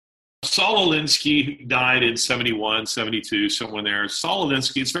Saul Alinsky, who died in 71, 72, somewhere there. Saul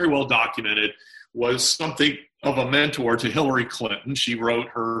Alinsky, it's very well documented, was something of a mentor to Hillary Clinton. She wrote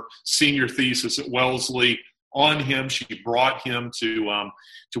her senior thesis at Wellesley on him. She brought him to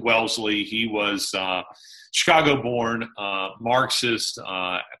Wellesley. He was Chicago-born, Marxist,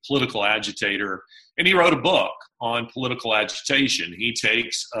 political agitator, and he wrote a book on political agitation. He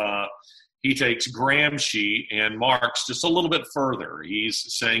takes Gramsci and Marx just a little bit further. He's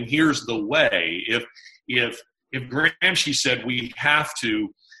saying, here's the way. If Gramsci said we have to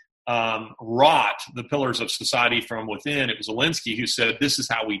rot the pillars of society from within, it was Alinsky who said, this is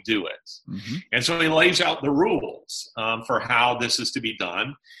how we do it. Mm-hmm. And so he lays out the rules for how this is to be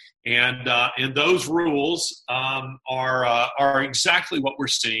done. And those rules are exactly what we're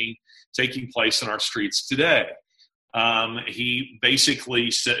seeing taking place in our streets today. He basically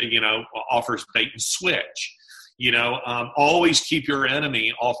offers bait and switch. Always keep your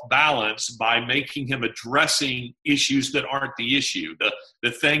enemy off balance by making him addressing issues that aren't the issue.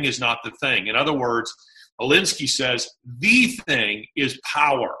 The thing is not the thing. In other words, Alinsky says the thing is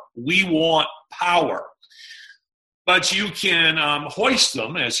power. We want power. But you can hoist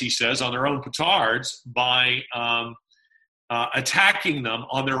them, as he says, on their own petards by attacking them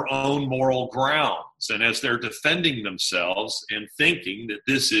on their own moral grounds. And as they're defending themselves and thinking that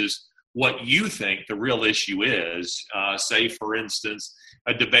this is what you think the real issue is, say, for instance,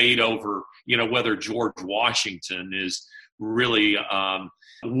 a debate over, whether George Washington is really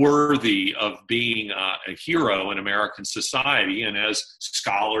worthy of being a hero in American society. And as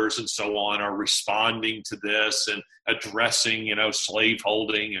scholars and so on are responding to this and addressing,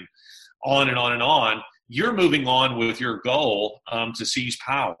 slaveholding and on and on and on, you're moving on with your goal to seize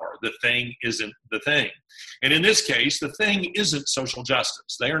power. The thing isn't the thing. And in this case, the thing isn't social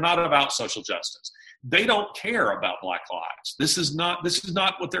justice. They are not about social justice. They don't care about Black lives. This is not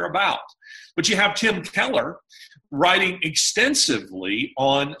what they're about. But you have Tim Keller writing extensively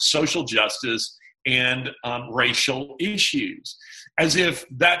on social justice and racial issues, as if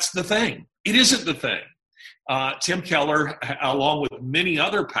that's the thing. It isn't the thing. Tim Keller, along with many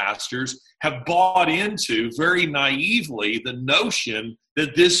other pastors, have bought into very naively the notion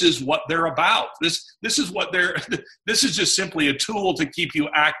that this is what they're about. This is just simply a tool to keep you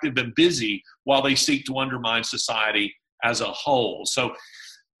active and busy while they seek to undermine society as a whole. So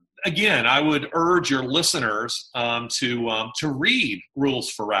again, I would urge your listeners to read Rules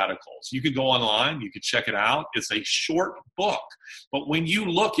for Radicals. You could go online, you could check it out. It's a short book, but when you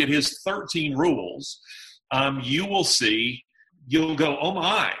look at his 13 rules, you'll go, oh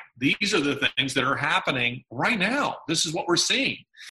my, these are the things that are happening right now. This is what we're seeing.